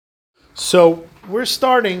So we're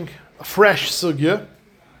starting a fresh sugya.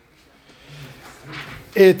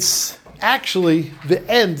 It's actually the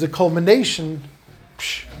end, the culmination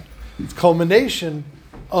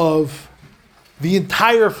of the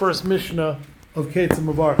entire first Mishnah of Ketzim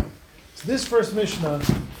Mavar. So this first Mishnah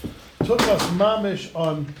took us mamish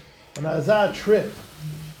on an Azad trip.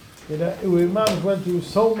 We mamish went through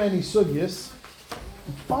so many sugyas.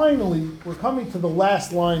 And finally, we're coming to the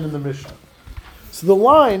last line in the Mishnah. So the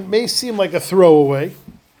line may seem like a throwaway,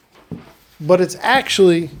 but it's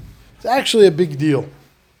actually a big deal.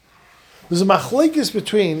 There's a machlekes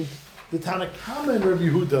between the Tanakama and Rabbi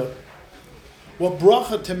Yehuda what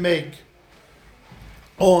bracha to make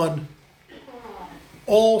on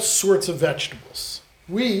all sorts of vegetables.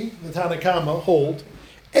 We, the Tanakama, hold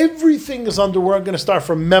everything is under. We're going to start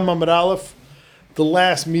from Mem Amud Aleph, the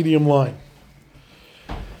last medium line.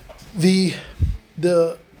 The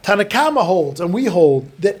Tanakama holds, and we hold,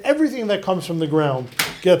 that everything that comes from the ground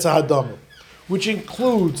gets a hadamah, which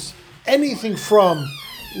includes anything from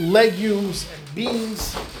legumes and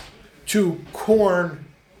beans to corn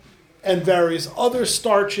and various other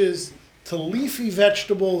starches to leafy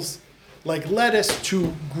vegetables like lettuce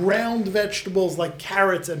to ground vegetables like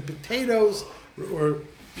carrots and potatoes, or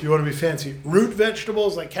if you want to be fancy, root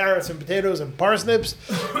vegetables like carrots and potatoes and parsnips,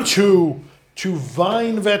 to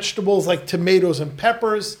vine vegetables like tomatoes and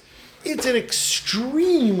peppers. It's an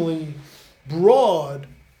extremely broad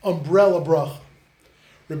umbrella bracha.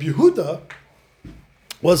 Rabbi Yehuda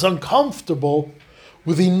was uncomfortable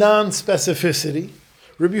with the non-specificity.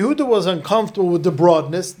 Rabbi Yehuda was uncomfortable with the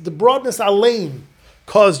broadness. The broadness alain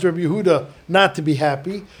caused Rabbi Yehuda not to be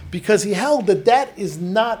happy because he held that is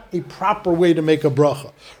not a proper way to make a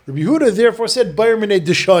bracha. Rabbi Yehuda therefore said, Bayer minei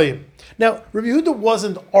deshayim. Now, Rabbi Yehuda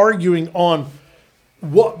wasn't arguing on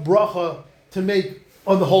what bracha to make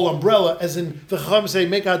on the whole umbrella, as in the Chacham say,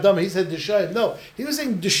 make Adam. He said Deshayim. No, he was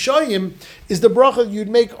saying Deshayim is the bracha you'd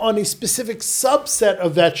make on a specific subset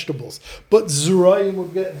of vegetables. But Zurayim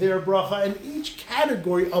would get their bracha, and each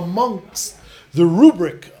category amongst the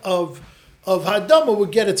rubric of Hadama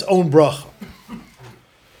would get its own bracha.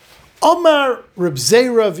 Omar Reb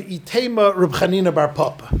Zera v'itema Reb Chanina bar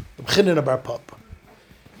Papa. Reb Chanina bar Papa.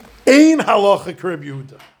 Ein halacha Reb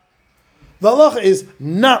Yehuda. The halacha is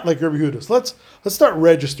not like Rabbi Yehuda. So let's start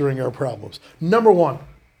registering our problems. Number one,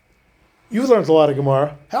 you've learned a lot of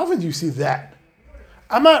Gemara. How often do you see that?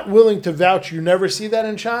 I'm not willing to vouch you never see that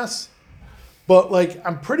in Shas, but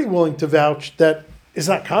I'm pretty willing to vouch that it's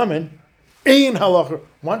not common. Ein halacha.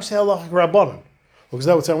 Why don't you say halacha rabbanon? Well, because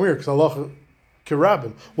that would sound weird, because halacha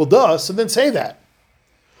kirabim. Well, duh, so then say that.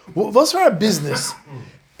 Well, what's our business?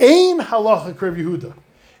 Ein halacha Rabbi Yehuda.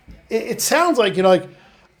 It sounds like,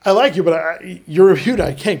 I like you, but you're Rabbi Yehuda.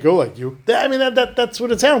 I can't go like you. That's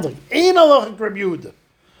what it sounds like. Ein halacha Rabbi Yehuda.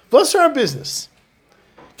 What's our business?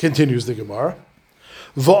 Continues the Gemara.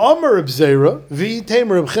 Va'amar Reb Zera v'iteim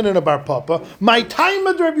Reb Chanina bar Papa. My time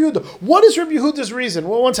at Rabbi Yehuda. What is Rabbi Yehuda's reason?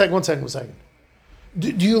 Well, one second. Do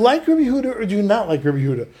you like Rabbi Yehuda or do you not like Rabbi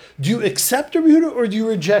Yehuda? Do you accept Rabbi Yehuda or do you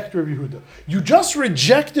reject Rabbi Yehuda? You just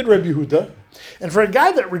rejected Rabbi Yehuda, and for a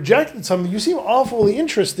guy that rejected something, you seem awfully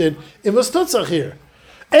interested in what's tutzach here.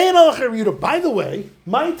 Ein halacha Rabbi Yehuda. By the way,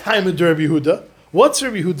 my time at Rabbi Yehuda. What's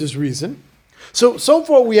Rabbi Yehuda's reason? So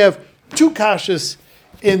far we have two kashas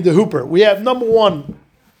in the hooper. We have number one.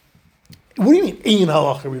 What do you mean ein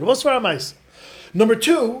halacha Rabbi Yehuda? What's Ramais? Number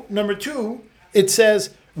two. It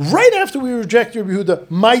says right after we reject Rabbi Yehuda,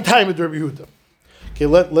 my time at Rabbi Yehuda. Okay,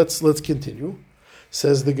 let's continue.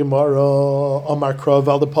 Says the Gemara, Amar Krav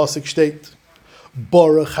al the pasuk state,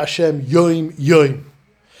 Baruch Hashem yoim yoim.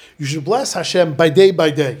 You should bless Hashem by day.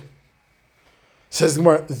 Says the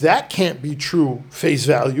Gemara, that can't be true face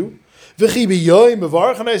value. You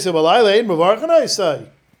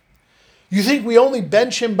think we only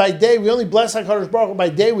bench him by day? We only bless HaKadosh Baruch Hu by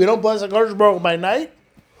day? We don't bless HaKadosh Baruch Hu by night?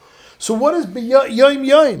 So what is yoim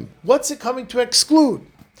yoim? What's it coming to exclude?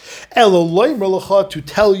 To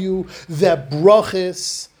tell you that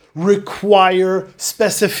brachas require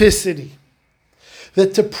specificity.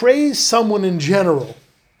 That to praise someone in general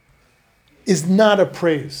is not a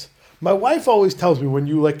praise. My wife always tells me when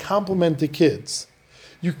you compliment the kids,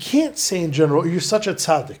 you can't say in general, you're such a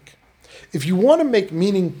tzaddik. If you want to make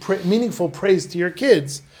meaningful praise to your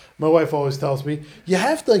kids, my wife always tells me, you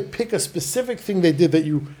have to pick a specific thing they did that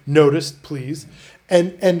you noticed, please,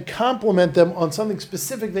 and compliment them on something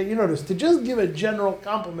specific that you noticed. To just give a general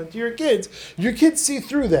compliment to your kids see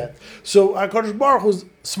through that. So HaKadosh Baruch Hu is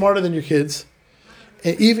smarter than your kids,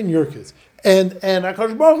 and even your kids. And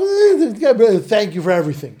HaKadosh Baruch Hu, thank you for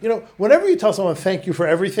everything. Whenever you tell someone thank you for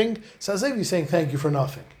everything, it's as if you're saying thank you for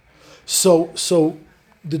nothing. So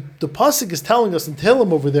the pasuk is telling us in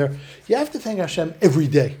Tehillim over there, you have to thank Hashem every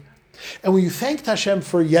day. And when you thanked Hashem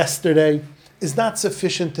for yesterday, is not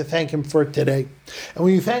sufficient to thank Him for today. And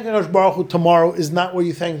when you thank Hakadosh Baruch Hu tomorrow, is not what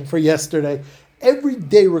you thank Him for yesterday. Every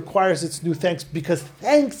day requires its new thanks, because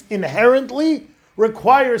thanks inherently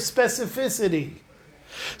requires specificity.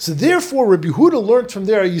 So therefore, Rabbi Yehuda learned from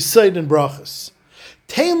there a Yisaid and Brachas.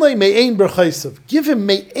 Tein me'ein berchaisav. Give him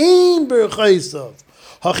me'ein berchaisav.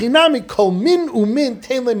 Hachinami kol min umin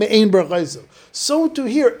tein me'ein berchaisav. So to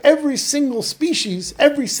hear every single species,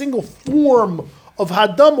 every single form of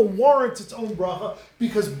Hadama warrants its own bracha,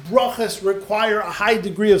 because brachas require a high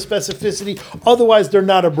degree of specificity, otherwise they're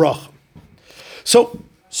not a bracha. So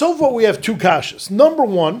far we have two kashas. Number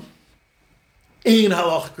one, ein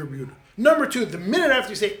halacha Rabbi Yehuda. Number two, the minute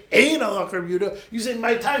after you say ein halacha Rabbi Yehuda, you say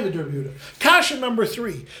my time with Rabbi Yehuda. Kasha number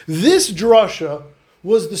three, this drasha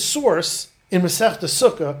was the source in Masechta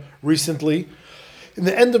Sukkah recently, in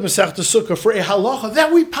the end of Masechta Sukkah, for a halacha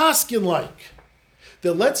that we paskin like.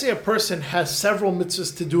 That let's say a person has several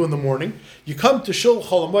mitzvahs to do in the morning. You come to Shul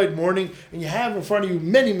Chol Hamoed morning, and you have in front of you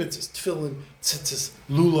many mitzvahs, tefillin, tzitzis,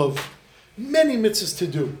 lulav, many mitzvahs to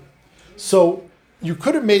do. So you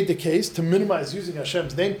could have made the case to minimize using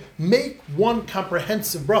Hashem's name, make one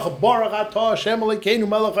comprehensive bracha, Baruch atah Hashem Elokeinu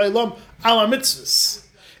melech haolam ala mitzvahs,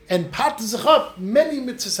 and pat zechap many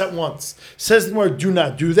mitzvahs at once. Says the Gemara, do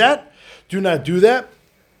not do that. Do not do that.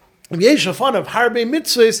 Yesh fun of harbe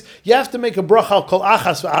mitzvahs, you have to make a bracha al kol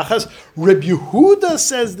achas v'achas. Reb Yehuda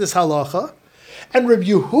says this halacha, and Reb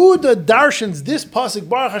Yehuda darshans this pasuk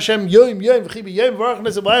Baruch Hashem Yom Yom v'chibi Yom Baruch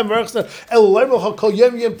Nesabayim Baruch Elolim HaKol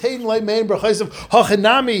Yom Yom Tein Lei Me'ein Brachaisav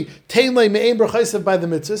Hachanami Tein Lei Me'ein Brachaisav by the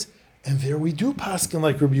mitzvahs, and there we do paskin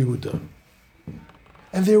like Reb Yehuda,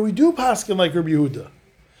 and there we do paskin like Reb Yehuda.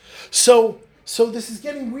 So this is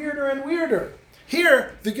getting weirder and weirder.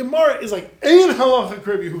 Here the Gemara is like ein halacha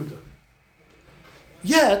Reb Yehuda.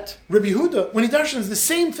 Yet, Rabbi Yehuda, when he darshans the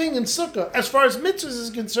same thing in Sukkah, as far as mitzvahs is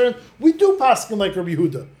concerned, we do paskin like Rabbi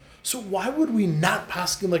Yehuda. So why would we not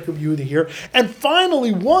paskin like Rabbi Yehuda here? And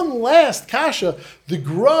finally, one last kasha. The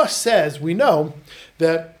Gra says, we know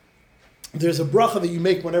that there's a bracha that you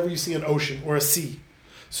make whenever you see an ocean or a sea.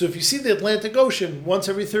 So if you see the Atlantic Ocean once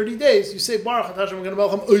every 30 days, you say, Baruch atah Hashem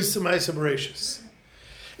Elokeinu oisem ha'isa b'reishis.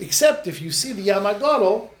 Except if you see the Yam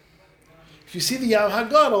HaGadol,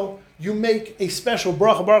 you make a special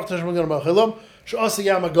bracha, Baruch Hashem Elokeinu melech she'asa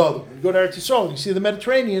Yam HaGadol. When you go to Eretz Yisrael, you see the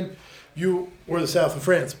Mediterranean, or the south of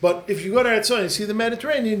France. But if you go to Eretz Yisrael and you see the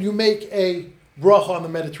Mediterranean, you make a bracha on the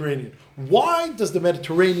Mediterranean. Why does the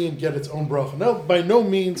Mediterranean get its own bracha? No, by no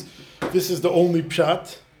means this is the only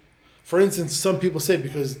pshat. For instance, some people say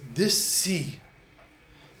because this sea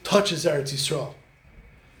touches Eretz Yisrael.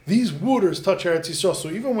 These waters touch Eretz Yisrael. So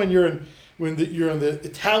even when you're on the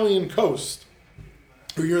Italian coast,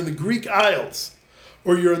 or you're in the Greek Isles,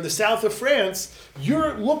 or you're in the south of France,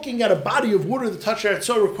 you're looking at a body of water that touches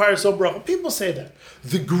Eretz Yisrael requires no bracha. People say that.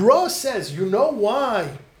 The Gra says, you know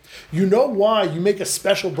why? You know why you make a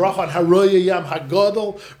special bracha on Haroya Yam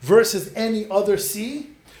HaGadol versus any other sea?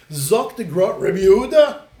 Zok the Gra, Rabbi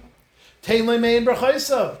Yehuda, Tein Le'mein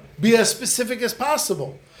Brachaisav. Be as specific as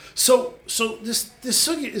possible. So this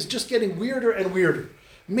sugya is just getting weirder and weirder.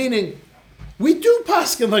 Meaning, we do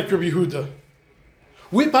paskin like Rabbi Yehuda.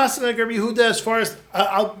 We paskin like Rabbi Yehuda as far as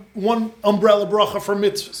one umbrella bracha for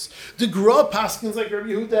mitzvahs. The Gra paskins like Rabbi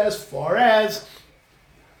Yehuda as far as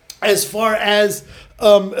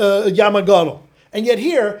Yam HaGadol. And yet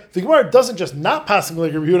here, the Gemara doesn't just not paskin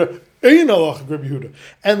like Rabbi Yehuda, ein halacha Rabbi Yehuda.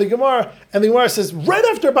 And the Gemara says right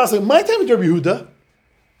after paskin, my time with Rabbi Yehuda.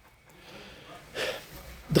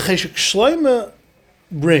 The Cheshek Shloimeh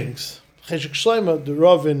brings, the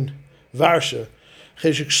Rav in Varsha,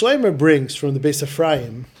 Cheshek Shloimeh brings from the Beis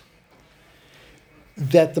Ephraim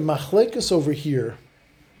that the machlekes over here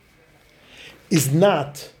is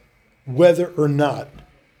not whether or not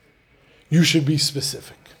you should be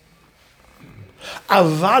specific.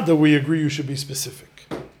 Avada, we agree you should be specific.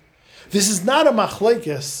 This is not a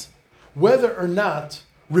machlekes whether or not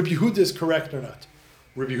Rabbi Yehuda is correct or not.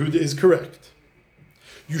 Rabbi Yehuda is correct.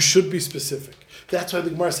 You should be specific. That's why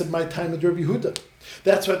the Gemara said, my time with Rabbi Yehuda.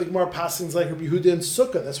 That's why the Gemara passings like Rabbi Yehuda in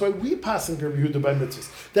Sukkah. That's why we passing Rabbi Yehuda by mitzvahs.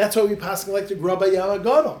 That's why we passing like the Gra by Yam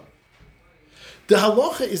HaGadol. The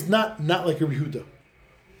halacha is not like Rabbi Yehuda.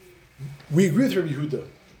 We agree with Rabbi Yehuda.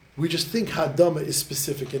 We just think Hadama is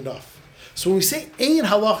specific enough. So when we say Ein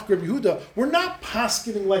Halach Rabbi Yehuda, we're not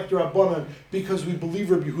paskening like the Rabbanan because we believe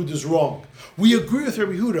Rabbi Yehuda is wrong. We agree with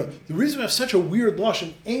Rabbi Yehuda. The reason we have such a weird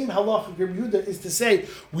lashon, Ein Halach Rabbi Yehuda, is to say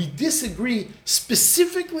we disagree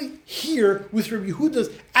specifically here with Rabbi Yehuda's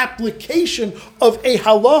application of a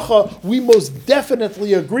halacha we most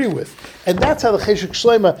definitely agree with. And that's how the Cheshek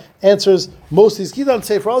Shleima answers most of these. He doesn't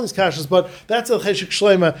say for all these kashas, but that's how the Cheshek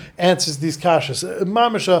Shleima answers these kashas.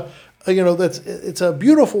 Mamasha, it's a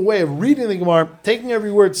beautiful way of reading the Gemara, taking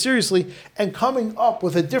every word seriously, and coming up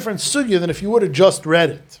with a different sugya than if you would have just read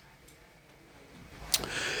it.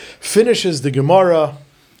 Finishes the Gemara.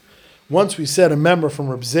 Once we said a member from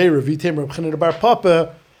Reb Zera, Vitem Reb Chanina bar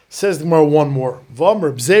Papa, says the Gemara one more. Vam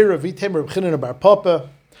Reb Zera, Vitem Reb Chanina bar Papa.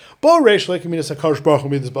 Bo Reish Lekiminas HaKadosh Baruch Hu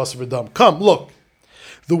Midas Basar V'Dam. Come, look.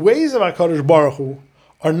 The ways of HaKadosh Baruch Hu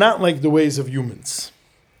are not like the ways of humans.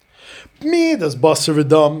 Midas Basar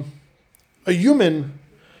V'Dam. A human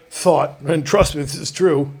thought, and trust me, this is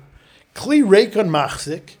true, Kli Reikon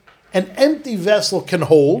Machzik, an empty vessel can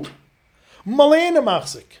hold, Malena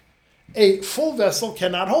Machzik, a full vessel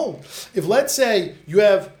cannot hold. If, let's say, you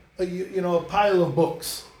have a pile of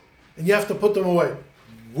books, and you have to put them away,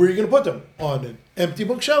 where are you going to put them? On an empty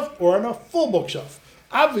bookshelf or on a full bookshelf?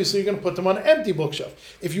 Obviously, you're going to put them on an empty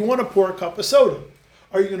bookshelf. If you want to pour a cup of soda,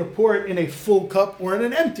 are you going to pour it in a full cup or in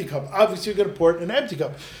an empty cup? Obviously, you're going to pour it in an empty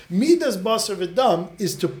cup. Midas Basar V'Dam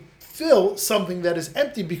is to fill something that is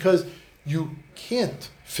empty because you can't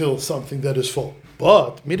fill something that is full.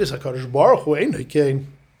 But Midas HaKadosh Baruch Hu Ein Nikein.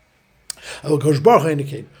 HaKadosh Baruch Hu Ein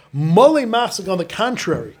Nikein. Malei Machzik, on the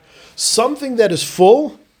contrary, something that is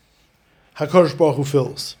full, HaKadosh Baruch Hu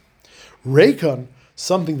fills. Reikon,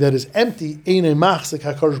 something that is empty, Ein Machzik,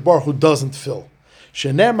 HaKadosh Baruch Hu doesn't fill.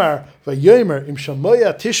 Shenemar v'yomer im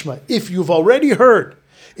shamoya tishma. If you've already heard,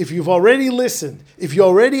 if you've already listened, if you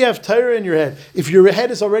already have Torah in your head, if your head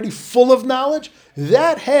is already full of knowledge,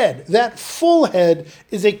 that head, that full head,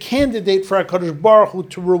 is a candidate for HaKadosh Baruch Hu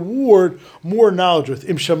to reward more knowledge with.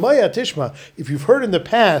 Im shamoya tishma. If you've heard in the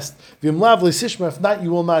past, v'im lav l'sishma. If not,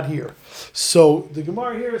 you will not hear. So the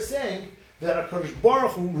Gemara here is saying that HaKadosh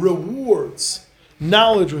Baruch Hu rewards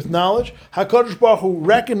knowledge with knowledge. HaKadosh Baruch Hu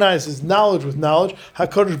recognizes knowledge with knowledge.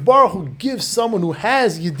 HaKadosh Baruch Hu gives someone who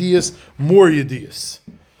has yediyas more yediyas.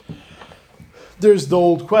 There's the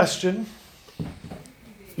old question,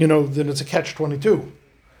 then it's a catch-22.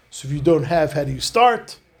 So if you don't have, how do you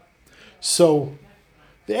start? So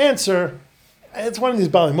the answer, it's one of these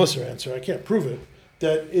Bali Musar answer, I can't prove it,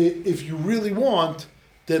 that if you really want,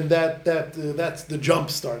 then that's the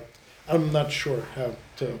jump start. I'm not sure how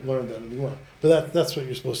to learn that anymore. But that's what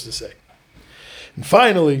you're supposed to say. And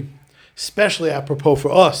finally, especially apropos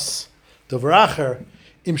for us, Davaracher,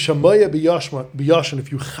 im shamoya biyashan,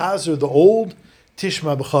 if you chazer the old,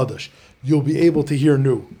 tishma b'chadash, you'll be able to hear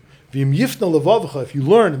new. V'im yifna levavacha, if you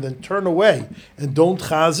learn and then turn away and don't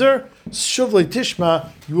chazer, shuvle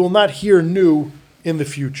tishma, you will not hear new in the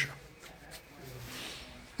future.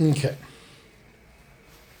 Okay.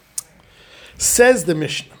 Says the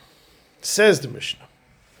Mishnah.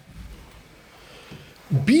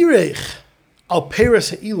 Birech al peres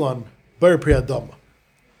ha'ilon bar pri adama.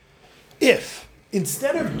 If,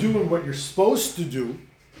 instead of doing what you're supposed to do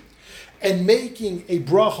and making a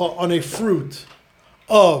bracha on a fruit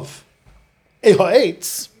of a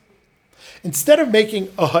ha'etz, instead of making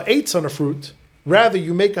a ha'etz on a fruit, rather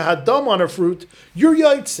you make a hadam on a fruit, you're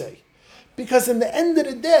yaitse. Because in the end of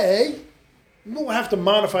the day, we'll have to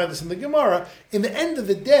modify this in the Gemara, in the end of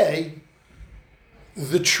the day,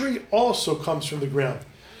 the tree also comes from the ground.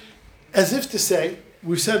 As if to say,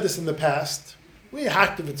 we've said this in the past, we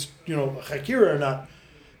hacked if it's, a chakira or not,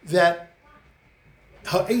 that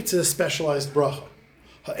ha'etz is a specialized bracha.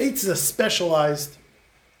 Ha'etz is a specialized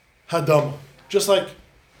hadama. Just like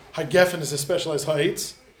hagefen is a specialized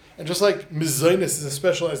ha'etz, and just like mizainis is a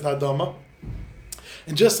specialized hadama,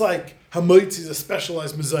 and just like hamoitz is a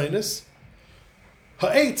specialized mizainis,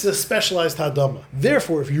 ha'etz is a specialized hadama.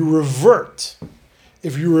 Therefore, if you revert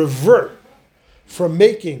from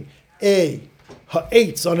making a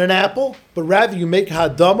ha'etz on an apple, but rather you make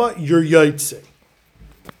hadama, you're yaitse.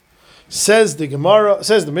 Says the Gemara,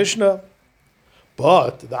 says the Mishnah,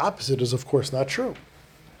 but the opposite is of course not true.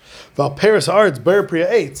 Val peres haaretz bar pri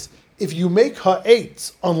ha'etz. If you make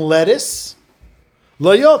ha'etz on lettuce,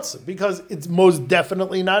 la yotze, because it's most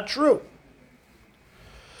definitely not true.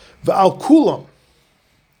 Val kulam,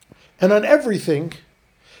 and on everything,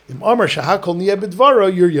 im amar shahakol niyeh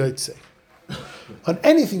b'dvaro, you're yaitse. On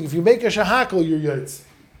anything, if you make a shahakol, you're yaitse.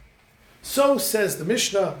 So says the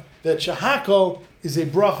Mishnah that shahakol is a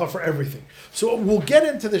bracha for everything. So we'll get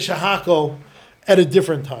into the shahakol at a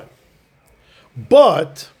different time.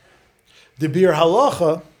 But The Bir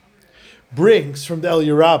Halacha brings from the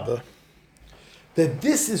Eliyah Rabbah that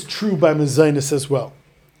this is true by Mezainis as well.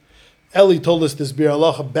 Eli told us this Bir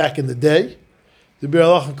Halacha back in the day. The Bir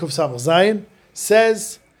Halacha Kuf Samach Zayin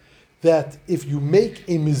says that if you make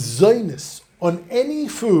a Mezainis on any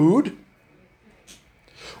food,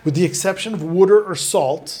 with the exception of water or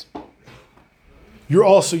salt, you're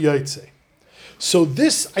also Yaitse. So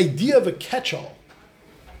this idea of a catch-all,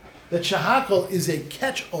 that Shahakal is a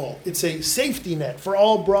catch-all, it's a safety net for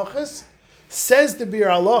all brachas, says the Bir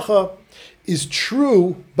Halacha, is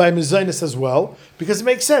true by Mezainis as well, because it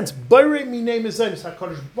makes sense. Bayrei minei Mezainis,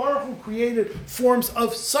 HaKadosh Baruch Hu created forms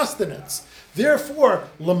of sustenance. Therefore,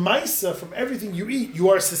 Lamaisa, from everything you eat, you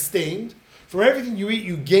are sustained. From everything you eat,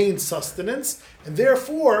 you gain sustenance. And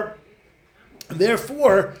therefore,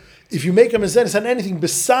 if you make a Mezainis on anything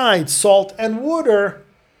besides salt and water,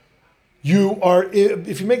 you are,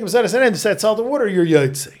 if you make a Mezainis on anything besides salt and water, you're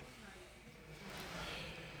Yaitse.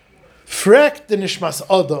 Frek the Nishmas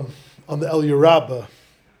Adam on the Eliyah Rabbah,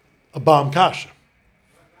 a Bam Kasha.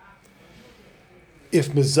 If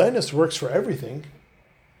Mezainis works for everything,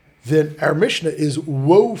 then our Mishnah is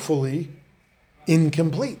woefully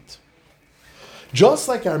incomplete. Just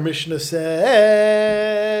like our Mishnah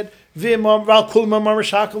said,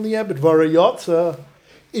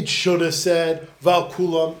 it should have said, Val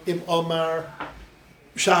kulam im amar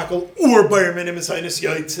shakel or bayr minim Mezainis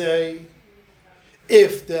yaitse.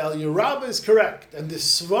 If the Eliyah Rabbah is correct, and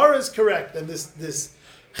this Svar is correct, and this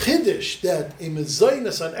Chiddush that a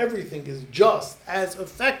Mezainis on everything is just as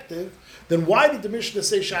effective, then why did the Mishnah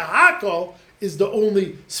say Shahakal is the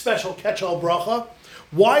only special catch-all bracha?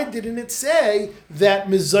 Why didn't it say that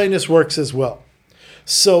Mezainis works as well?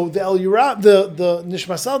 So the Eliyah Rabbah, the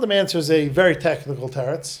Nishmas Adam answers a very technical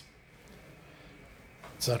teretz.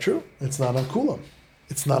 It's not true. It's not on kulam.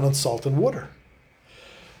 It's not on salt and water.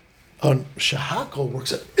 On Shahakal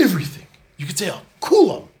works on everything. You could say al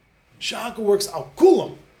kulam. Shahakal works al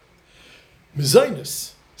kulam.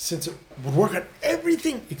 Mezainis, since it would work on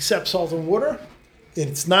everything except salt and water,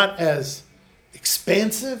 it's not as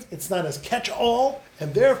expansive, it's not as catch-all,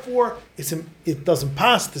 and therefore it doesn't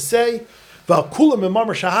pass to say val kulam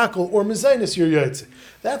imamar Shahakal or Mezainis your yaitze.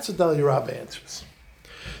 That's what Eliyah Rabbah answers.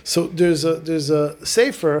 So there's a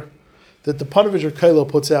sefer that the Panovich Kailo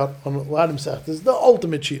puts out on Ladim Sach. This is the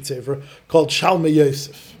ultimate cheat sefer called Shalmei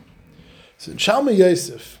Yosef. So Shalmei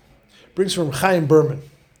Yosef brings from Chaim Berman,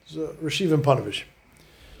 Rashiv and Panovich.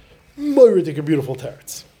 Moiridik, a beautiful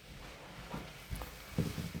teretz.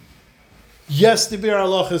 Yes, the Bir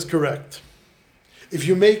Halacha is correct. If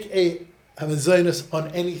you make a Mezainis on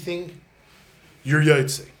anything, you're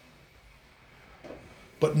Yaitse.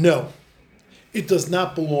 But no, it does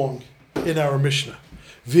not belong in our Mishnah.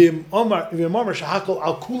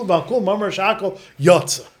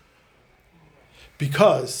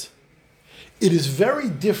 Because it is very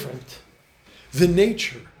different, the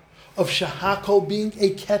nature of Shahakal being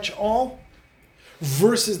a catch-all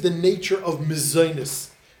versus the nature of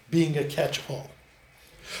Mezainis being a catch-all.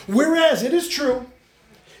 Whereas it is true,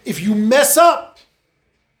 if you mess up,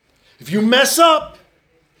 b'di'evet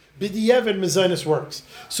Mezainis works.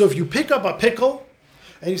 So if you pick up a pickle,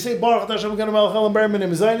 and you say, Baruch Hashem Ganu Melech Elam Bar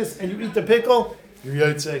Minim Mezainis, and you eat the pickle, you're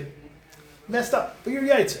Yaitse. Messed up, but you're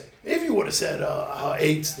Yaitse. If you would have said,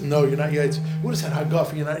 eight, no, you're not Yaitse. You would have said,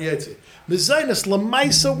 Hagaf, you're not Yaitse. Mezainis,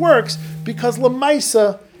 Lamaisa works, because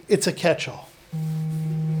Lamaisa, it's a catch-all.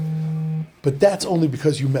 But that's only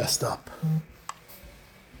because you messed up.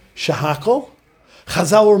 Shahakal,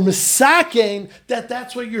 Chazal or Misakein,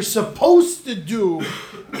 that's what you're supposed to do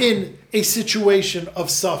in a situation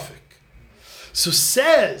of suffix. So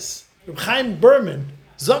says Reb Chaim Berman,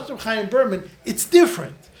 Zok Reb Chaim Berman, it's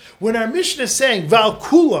different. When our Mishnah is saying Val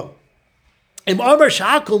Kula, Im Amar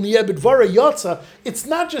Shahakal Niyeh B'dvara Yotza, it's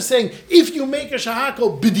not just saying if you make a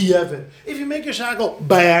Shahakal b'di'evet, if you make a Shahakal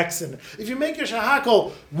by accident, if you make a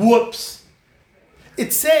Shahakal whoops.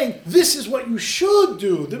 It's saying this is what you should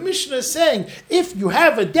do. The Mishnah is saying if you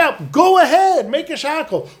have a doubt, go ahead, make a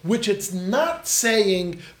Shahakal, which it's not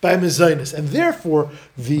saying by Mezainis. And therefore,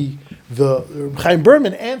 the Chaim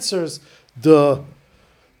Berman answers the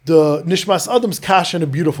Nishmas Adam's Kasha in a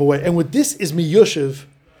beautiful way. And with this is Miyushiv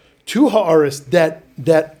to Ha'aris that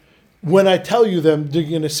when I tell you them, they're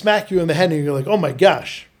going to smack you in the head and you're like, oh my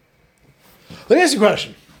gosh. Let me ask you a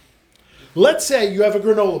question. Let's say you have a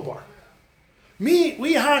granola bar.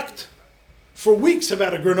 We hacked for weeks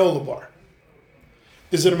about a granola bar.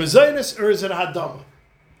 Is it a Mezainis or is it a Hadama?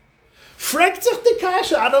 Fragt sich the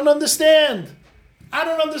Kasha, I don't understand.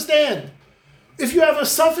 If you have a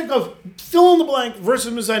suffix of fill in the blank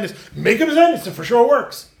versus Mezainis, make a Mezainis, it for sure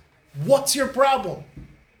works. What's your problem?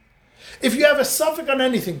 If you have a suffix on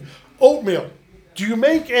anything, oatmeal, do you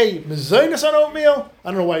make a mezainis on oatmeal?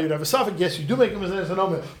 I don't know why you'd have a suffix. Yes, you do make a mezainis on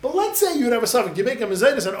oatmeal. But let's say you'd have a suffix. Do you make a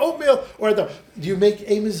mezainis on oatmeal? Or do you make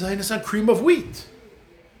a mezainis on cream of wheat?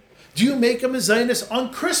 Do you make a mezainis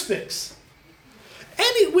on Crispix?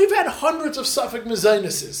 We've had hundreds of suffix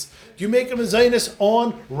mezainises. Do you make a mezainis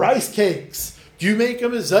on rice cakes? Do you make a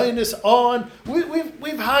mezainis on...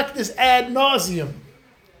 We've hacked this ad nauseum.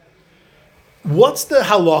 What's the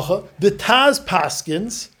halacha? The Taz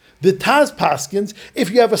Paskins,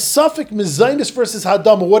 if you have a suffix mezainis versus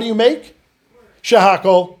hadama, what do you make?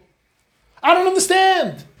 Shahakol. I don't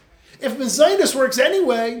understand. If mezainis works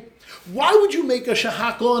anyway, why would you make a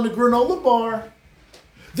shahakol on a granola bar?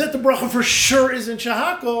 That the bracha for sure isn't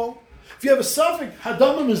shahakol. If you have a suffix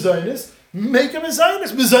hadama mezainis, make a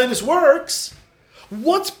mezainis. Mezainis works.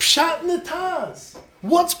 What's pshat in the Taz?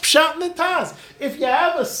 What's pshat in the Taz? If you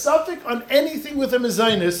have a suffix on anything with a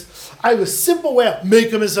mezainis, I have a simple way of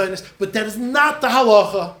make a mezainis, but that is not the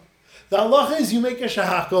halacha. The halacha is you make a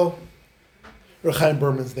shahakol. Reb Chaim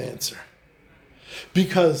Berman's the answer.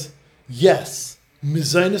 Because, yes,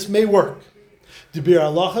 mezainis may work. The Bir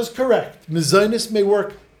halacha is correct. Mezainis may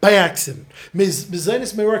work by accident.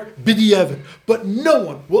 Mezainis may work b'diavad, but no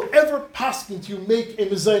one will ever paskin to make a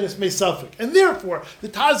mezainis may suffix. And therefore, the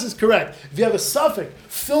Taz is correct. If you have a suffix,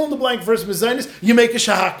 fill in the blank versus mezainis, you make a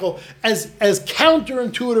shahakol, as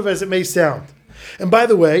counterintuitive as it may sound. And by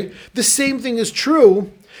the way, the same thing is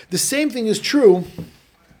true if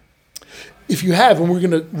you have, and we're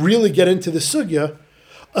going to really get into the sugya,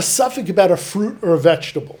 a suffix about a fruit or a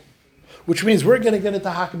vegetable. Which means we're going to get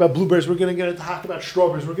into hak about blueberries, we're going to get into hak about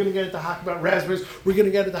strawberries, we're going to get into hak about raspberries, we're going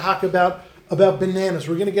to get into hak about bananas,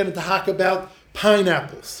 we're going to get into hak about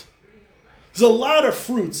pineapples. There's a lot of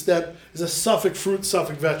fruits that is a suffix fruit,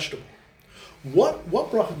 suffix vegetable. What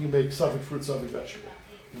bracha do you make suffix fruit, suffix vegetable?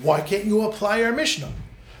 Why can't you apply our Mishnah?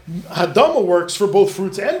 Hadama works for both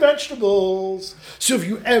fruits and vegetables. So if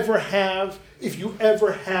you ever have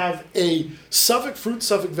a suffix fruit,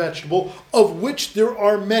 suffix vegetable, of which there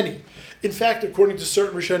are many. In fact, according to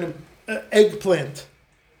certain Rishonim, eggplant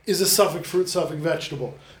is a suffix fruit, suffix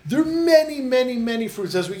vegetable. There are many, many, many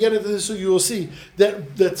fruits. As we get into this, so you will see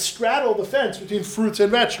that straddle the fence between fruits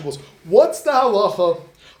and vegetables. What's the halacha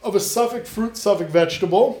of a suffix fruit, suffix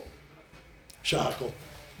vegetable? Shahakol.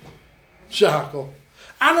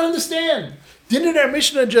 I don't understand. Didn't our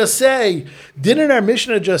Mishnah just say,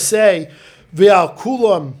 Ve'al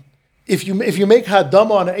kulam, if you make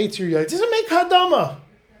hadama on an eitzir yai, it doesn't make hadama.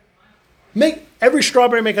 Make every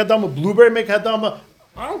strawberry make hadama, blueberry make hadama.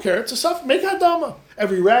 I don't care. It's a stuff. Make hadama.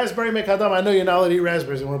 Every raspberry make hadama. I know you're not allowed to eat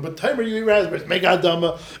raspberries anymore, but timer you eat raspberries. Make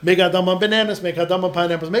hadama. Make hadama on bananas. Make hadama on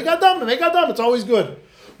pineapples. Make hadama. Make hadama. It's always good.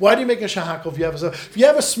 Why do you make a shahakol if you have a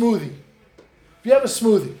smoothie? If you have a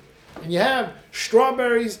smoothie and you have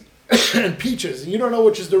strawberries and peaches and you don't know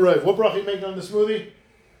which is the rive, what bracha you make on the smoothie?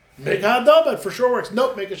 Make a hadama. It for sure works.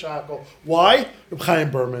 Nope. Make a shahakol. Why? Reb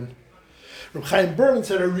Chaim Berman. Reb Chaim Berman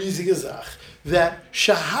said a rizik azach that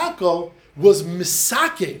shahakol was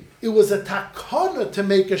misaking. It was a takana to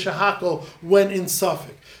make a shahakol when in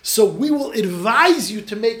suffix. So we will advise you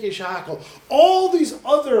to make a shahakol. All these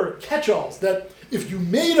other catch-alls that if you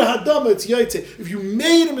made a hadama, it's yaitze. If you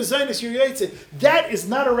made a mezainis, you're yaitze. That is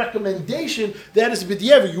not a recommendation. That is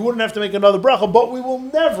b'diavad. You wouldn't have to make another bracha, but we will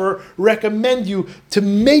never recommend you to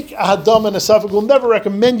make a hadama and a suffix. We'll never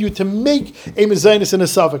recommend you to make a mezainis and a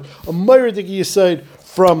suffix. A Meirdik Yisayid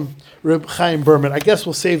from Reb Chaim Berman. I guess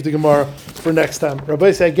we'll save the Gemara for next time.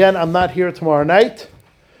 Rabbi say again, I'm not here tomorrow night.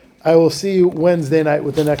 I will see you Wednesday night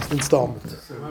with the next installment.